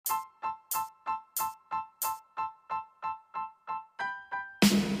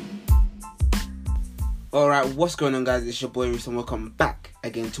Alright, what's going on, guys? It's your boy Reese and welcome back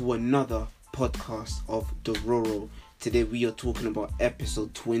again to another podcast of Dororo. Today we are talking about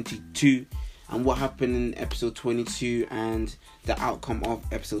episode 22 and what happened in episode 22 and the outcome of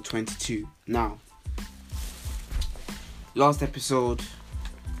episode 22. Now, last episode,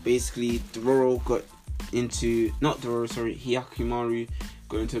 basically Hyakumaru got into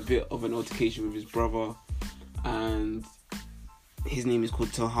a bit of an altercation with his brother, and his name is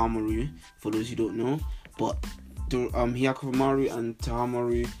called Tohamaru, for those who don't know. But Hyakumaru and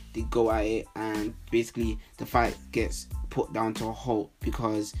Tohamaru, they go at it, and basically the fight gets put down to a halt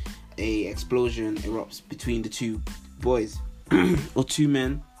because a explosion erupts between the two boys or two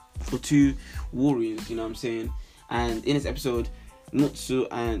men or two warriors, you know what I'm saying. And in this episode, Mutsu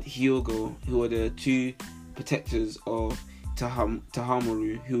and Hyogo, who are the two protectors of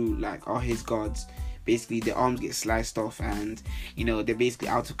Tohamaru, who are his guards, basically their arms get sliced off, and they're basically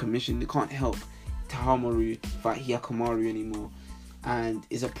out of commission. They can't help Tohamaru fight Hyakumaru anymore, and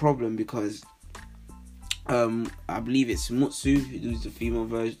it's a problem because I believe it's Mutsu who's the female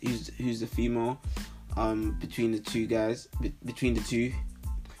version, who's the female between the two guys, between the two,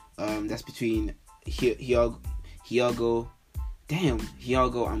 that's between Hyogo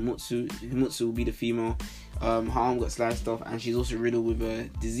and Mutsu. Mutsu will be the female. Her arm got sliced off, and she's also riddled with a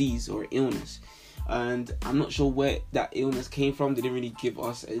disease or illness, and I'm not sure where that illness came from. They didn't really give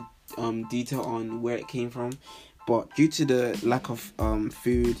us a detail on where it came from, but due to the lack of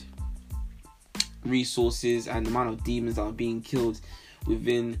food, resources, and the amount of demons that are being killed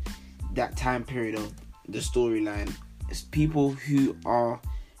within that time period of the storyline, it's people who are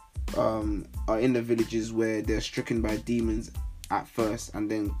in the villages where they're stricken by demons at first, and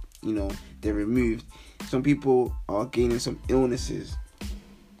then they're removed. Some people are gaining some illnesses,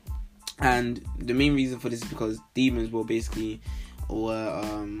 and the main reason for this is because demons were basically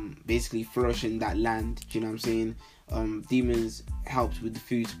flourishing that land. Do you know what I'm saying? Demons helped with the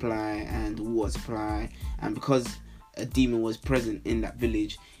food supply and the water supply, and because a demon was present in that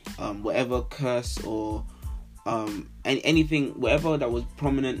village, whatever curse or anything, whatever that was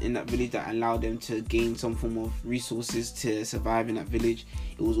prominent in that village that allowed them to gain some form of resources to survive in that village,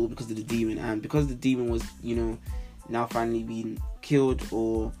 it was all because of the demon. And because the demon was now finally being killed,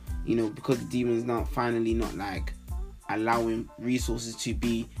 or because the demon is now finally not allowing resources to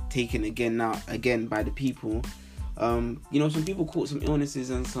be taken again by the people, some people caught some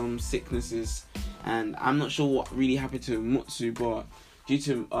illnesses and some sicknesses, and I'm not sure what really happened to Mutsu, but due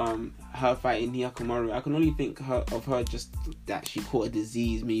to her fighting Hyakumaru, I can only think of her just that she caught a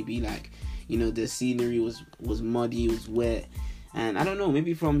disease. Maybe the scenery was muddy, it was wet, and I don't know,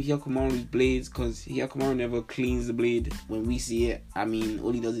 maybe from Hyakumaru's blades, because Hyakumaru never cleans the blade when we see it. I mean,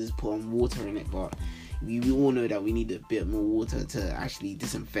 all he does is put on water in it, but we all know that we need a bit more water to actually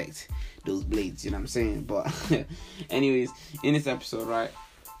disinfect those blades, you know what I'm saying? But anyways, in this episode, right,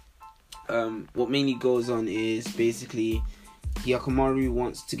 what mainly goes on is basically Hyakumaru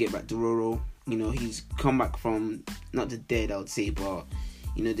wants to get back to Dororo. He's come back from, not the dead I would say, but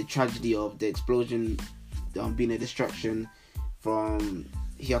the tragedy of the explosion being a distraction from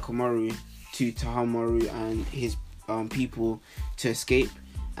Hyakumaru to Tohamaru and his people to escape,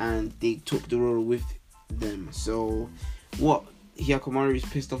 and they took Dororo with them. So what Hyakumaru is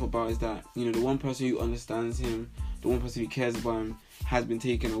pissed off about is that the one person who understands him, the one person who cares about him, has been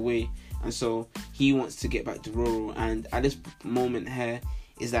taken away, and so he wants to get back to Dororo. And at this moment here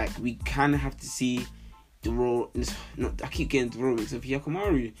is we kind of have to see Dororo. I keep getting Dororo mixed up with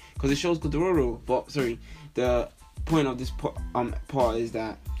Hyakumaru because the show's called Dororo, but sorry, the point of this part is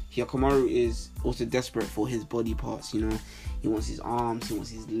that Hyakumaru is also desperate for his body parts. He wants his arms, he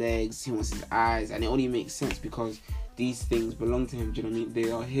wants his legs, he wants his eyes, and it only makes sense because these things belong to him. Do you know what I mean?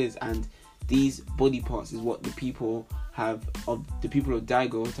 They are his, and these body parts is what the people have of the people of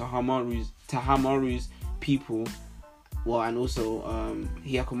Daigo, Tohamaru's people, and also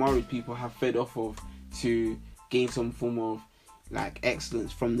Hyakumaru's people have fed off of to gain some form of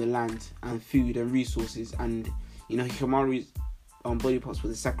excellence from the land and food and resources. And Hyakumaru's body parts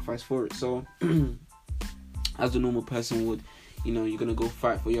was a sacrifice for it. So as a normal person would, you're gonna go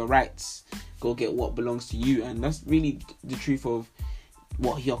fight for your rights, go get what belongs to you. And that's really the truth of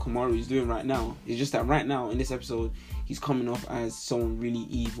what Hyakumaru is doing right now. It's just that right now in this episode, he's coming off as someone really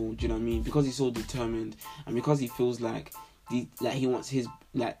evil. Do you know what I mean? Because he's so determined, and because he feels he wants he's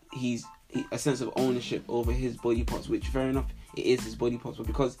a sense of ownership over his body parts, which fair enough, it is his body parts, but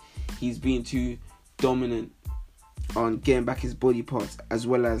because he's being too dominant on getting back his body parts, as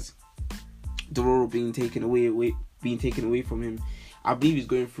well as Dororo being taken away from him, I believe he's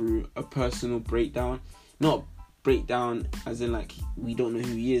going through a personal breakdown. Not breakdown, as in like we don't know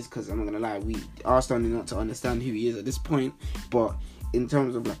who he is, because I'm not gonna lie, we are starting not to understand who he is at this point. But in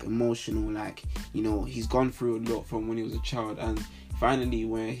terms of like emotional, like, you know, he's gone through a lot from when he was a child, and finally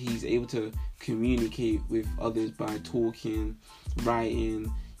where he's able to communicate with others by talking,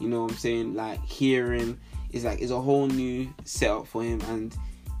 writing, you know what I'm saying, like hearing, is a whole new setup for him. And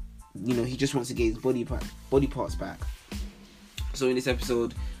you know, he just wants to get his body parts back. So in this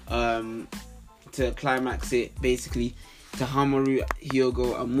episode, to climax it, basically Tahamaru,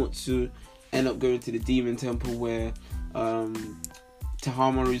 Hyogo and Mutsu end up going to the demon temple, where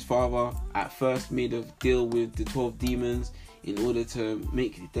Tahamaru's father at first made a deal with the 12 demons in order to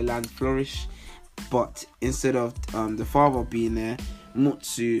make the land flourish. But instead of the father being there,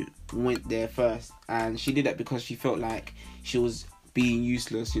 Mutsu went there first, and she did that because she felt like she was being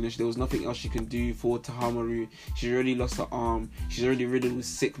useless. You know, there was nothing else she can do for Tahamaru. She's already lost her arm, she's already riddled with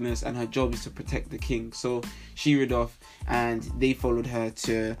sickness, and her job is to protect the king. So she rid off, and they followed her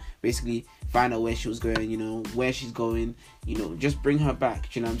to basically find out where she was going, you know, where she's going, you know, just bring her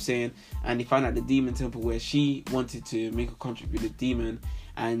back, you know what I'm saying. And they found out the demon temple, where she wanted to make a contract with the demon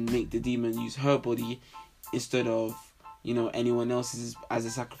and make the demon use her body instead of, you know, anyone else's as a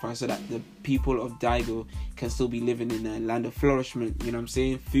sacrifice, so that the people of Daigo can still be living in a land of flourishment, you know what I'm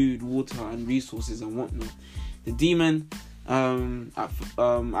saying, food, water and resources and whatnot. The demon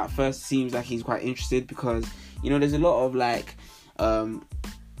at first seems like he's quite interested, because, you know, there's a lot of like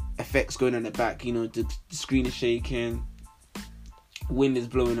effects going on the back, you know, the screen is shaking, wind is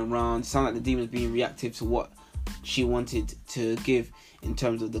blowing around, sound like the demon's being reactive to what she wanted to give in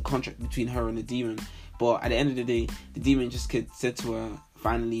terms of the contract between her and the demon. But at the end of the day, the demon just said to her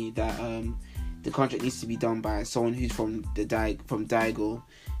finally that the contract needs to be done by someone who's from Daigo,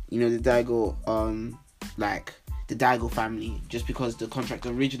 you know, the Daigo like the Daigo family, just because the contract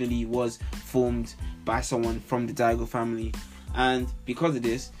originally was formed by someone from the Daigo family. And because of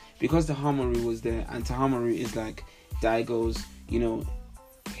this, because Tahamaru was there, and Tahamaru is like Daigo's, you know,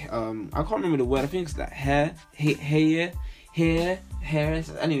 I can't remember the word, I think it's like hair,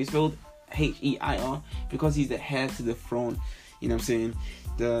 anyway, spelled H-E-I-R, because he's the heir to the throne, you know what I'm saying.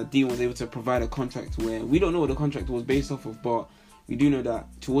 The demon was able to provide a contract where we don't know what the contract was based off of, but we do know that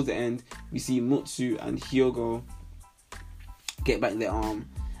towards the end we see Mutsu and Hyogo get back their arm,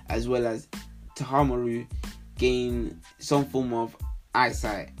 as well as Tahamaru gain some form of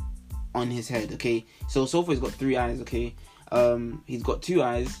eyesight on his head. Okay, so far he's got 3 eyes. Okay, he's got 2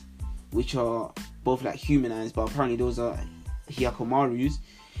 eyes which are both like human eyes, but apparently those are Hyakumaru's,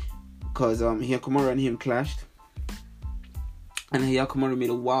 because Hyakumaru and him clashed, and Hyakumaru made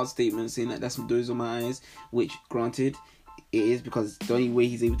a wild statement saying that those are my eyes, which granted it is, because the only way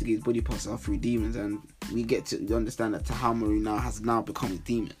he's able to get his body parts are through demons, and we get to understand that Tahamaru has become a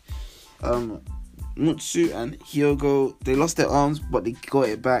demon. Mutsu and Hyogo, they lost their arms, but they got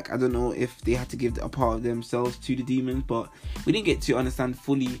it back. I don't know if they had to give a part of themselves to the demons, but we didn't get to understand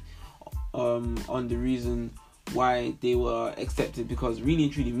fully on the reason why they were accepted, because really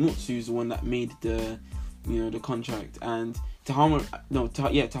and truly Mutsu is the one that made the contract, and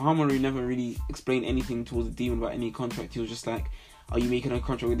Tahamaru never really explained anything towards the demon about any contract. He was just like, are you making a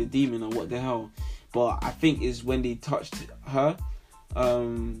contract with the demon or what the hell? But I think it's when they touched her,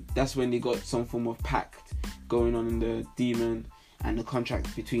 that's when they got some form of pact going on in the demon and the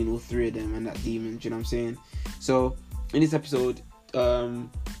contract between all 3 of them and that demon, do you know what I'm saying? So in this episode, the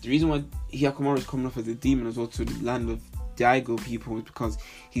reason why Hyakumaru is coming off as a demon as well to the land of Daigo people is because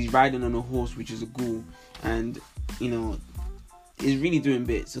he's riding on a horse which is a ghoul, and you know, is really doing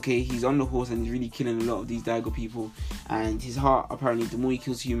bits. Okay, he's on the horse and he's really killing a lot of these Daigo people, and his heart, apparently the more he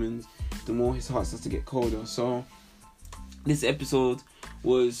kills humans, the more his heart starts to get colder. So this episode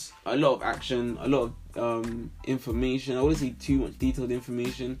was a lot of action, a lot of information. I wouldn't say too much detailed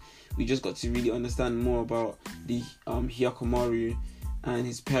information. We just got to really understand more about the Hyakumaru and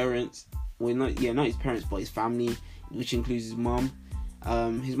his parents. Well, not his parents, but his family, which includes his mom.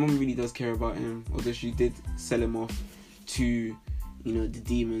 His mom really does care about him, although she did sell him off to, you know, the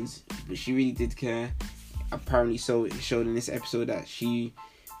demons, but she really did care. Apparently, so it showed in this episode that she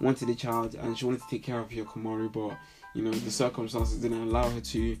wanted a child and she wanted to take care of Hyakumaru, but you know, the circumstances didn't allow her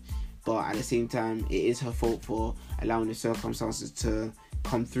to. But at the same time, it is her fault for allowing the circumstances to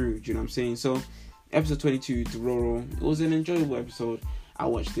come through, do you know what I'm saying? So episode 22, Dororo, it was an enjoyable episode. I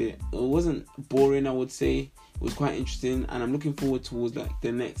watched it. It wasn't boring, I would say. It was quite interesting, and I'm looking forward towards like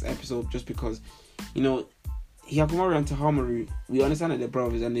the next episode, just because, you know, Hyakumaru and Tahamaru, we understand that they're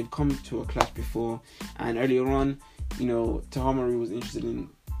brothers and they've come to a clash before, and earlier on, you know, Tahamaru was interested in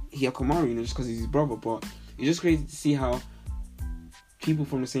Hyakumaru, you know, just because he's his brother. But it's just crazy to see how people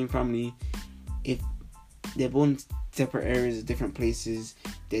from the same family, if they're born separate areas of different places.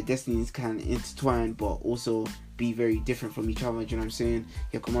 Their destinies can intertwine, but also be very different from each other. Do you know what I'm saying?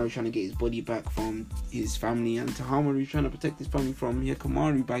 Hyakkimaru trying to get his body back from his family, and Tahamaru trying to protect his family from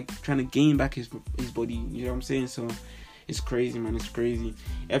Hyakkimaru by trying to gain back his body. You know what I'm saying? So it's crazy, man. It's crazy.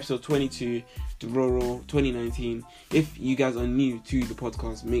 Episode 22, Dororo 2019. If you guys are new to the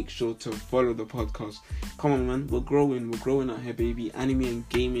podcast, make sure to follow the podcast. Come on, man. We're growing out here, baby. Anime and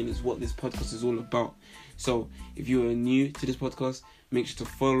gaming is what this podcast is all about. So if you are new to this podcast, make sure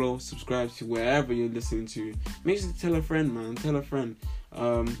to follow, subscribe to wherever you're listening to. Make sure to tell a friend, man. Tell a friend.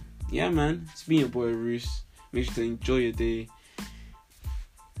 Yeah, man. It's been your boy, Roos. Make sure to enjoy your day.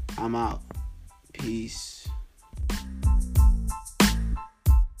 I'm out. Peace.